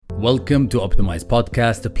Welcome to Optimize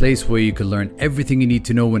Podcast, a place where you can learn everything you need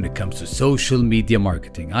to know when it comes to social media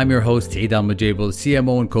marketing. I'm your host, Eid Al-Mujabal,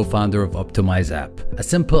 CMO and co-founder of Optimize App, a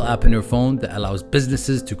simple app on your phone that allows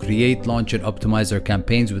businesses to create, launch, and optimize their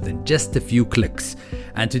campaigns within just a few clicks.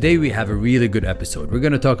 And today we have a really good episode. We're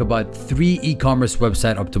going to talk about 3 e-commerce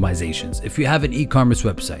website optimizations. If you have an e-commerce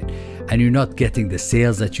website and you're not getting the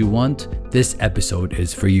sales that you want, this episode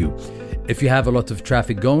is for you. If you have a lot of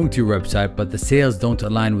traffic going to your website, but the sales don't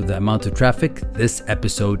align with the amount of traffic, this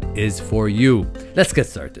episode is for you. Let's get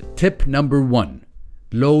started. Tip number 1,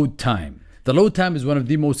 load time. The load time is one of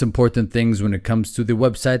the most important things when it comes to the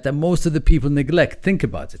website that most of the people neglect. Think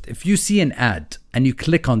about it. If you see an ad and you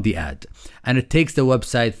click on the ad and it takes the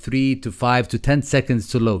website 3 to 5 to 10 seconds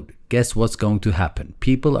to load, guess what's going to happen?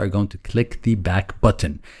 People are going to click the back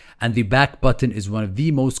button. And the back button is one of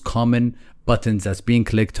the most common buttons that's being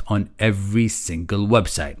clicked on every single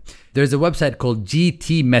website. There's a website called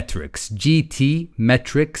GTmetrix,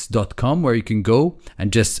 gtmetrix.com, where you can go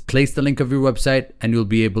and just place the link of your website and you'll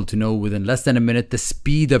be able to know within less than a minute the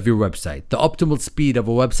speed of your website. The optimal speed of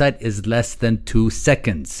a website is less than 2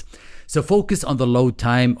 seconds. So focus on the load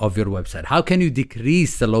time of your website. How can you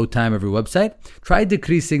decrease the load time of your website? Try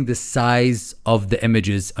decreasing the size of the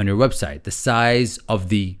images on your website, the size of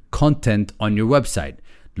the content on your website.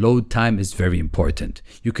 Load time is very important.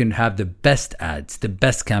 You can have the best ads, the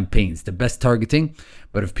best campaigns, the best targeting,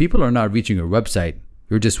 but if people are not reaching your website,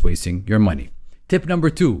 you're just wasting your money. Tip number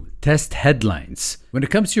 2, test headlines. When it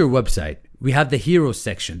comes to your website, we have the hero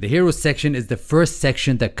section. The hero section is the first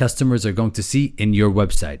section that customers are going to see in your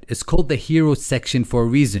website. It's called the hero section for a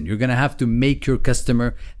reason. You're going to have to make your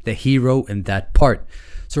customer the hero in that part.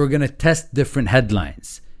 So we're going to test different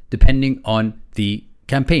headlines depending on the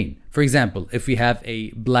campaign. For example, if we have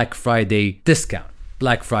a Black Friday discount,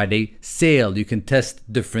 Black Friday sale, you can test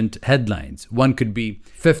different headlines. One could be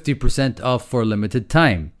 50% off for a limited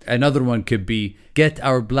time. Another one could be get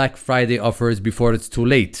our Black Friday offers before it's too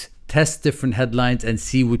late. Test different headlines and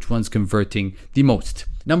see which one's converting the most.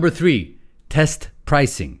 Number 3, test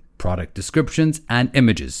pricing, product descriptions, and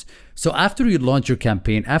images. So after you launch your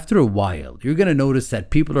campaign, after a while, you're going to notice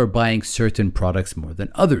that people are buying certain products more than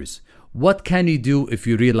others. What can you do if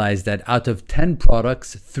you realize that out of 10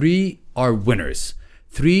 products, 3 are winners?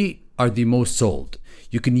 3 are the most sold.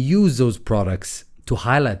 You can use those products to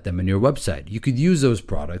highlight them in your website. You could use those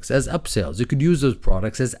products as upsells. You could use those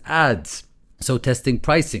products as ads. So testing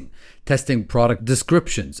pricing, testing product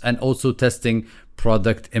descriptions, and also testing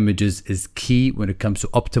product images is key when it comes to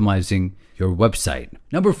optimizing your website.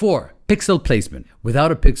 Number 4, pixel placement.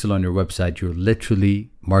 Without a pixel on your website, you're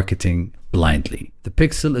literally marketing blindly. The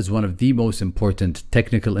pixel is one of the most important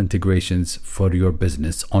technical integrations for your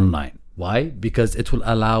business online. Why? Because it will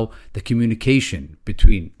allow the communication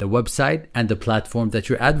between the website and the platform that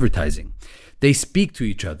you're advertising. They speak to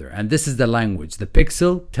each other, and this is the language. The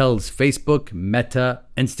pixel tells Facebook, Meta,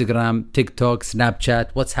 Instagram, TikTok,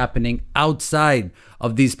 Snapchat what's happening outside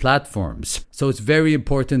of these platforms. So it's very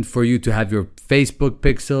important for you to have your Facebook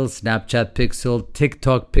pixel, Snapchat pixel,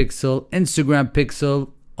 TikTok pixel, Instagram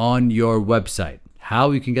pixel on your website.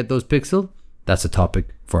 How you can get those pixels? That's a topic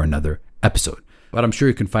for another episode. But I'm sure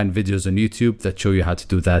you can find videos on YouTube that show you how to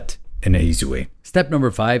do that in an easy way. Step number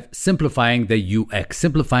 5, simplifying the UX,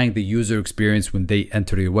 simplifying the user experience when they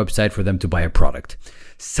enter your website for them to buy a product.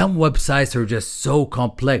 Some websites are just so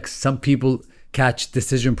complex. Some people catch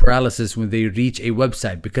decision paralysis when they reach a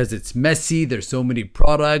website because it's messy. There's so many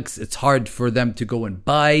products. It's hard for them to go and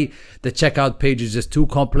buy. The checkout page is just too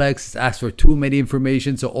complex. It asks for too many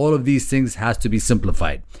information. So all of these things has to be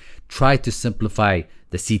simplified. Try to simplify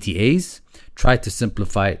the CTAs. Try to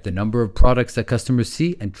simplify the number of products that customers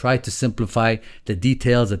see, and try to simplify the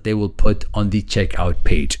details that they will put on the checkout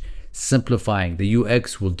page. Simplifying the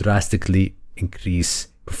UX will drastically increase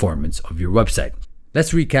performance of your website.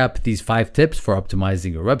 Let's recap these 5 tips for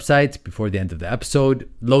optimizing your website before the end of the episode.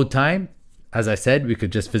 Load time. As I said, we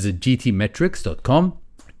could just visit gtmetrix.com.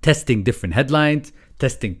 Testing different headlines,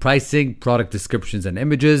 testing pricing, product descriptions and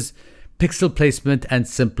images, pixel placement, and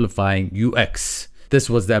simplifying UX. This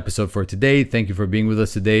was the episode for today. Thank you for being with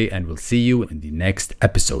us today, and we'll see you in the next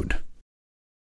episode.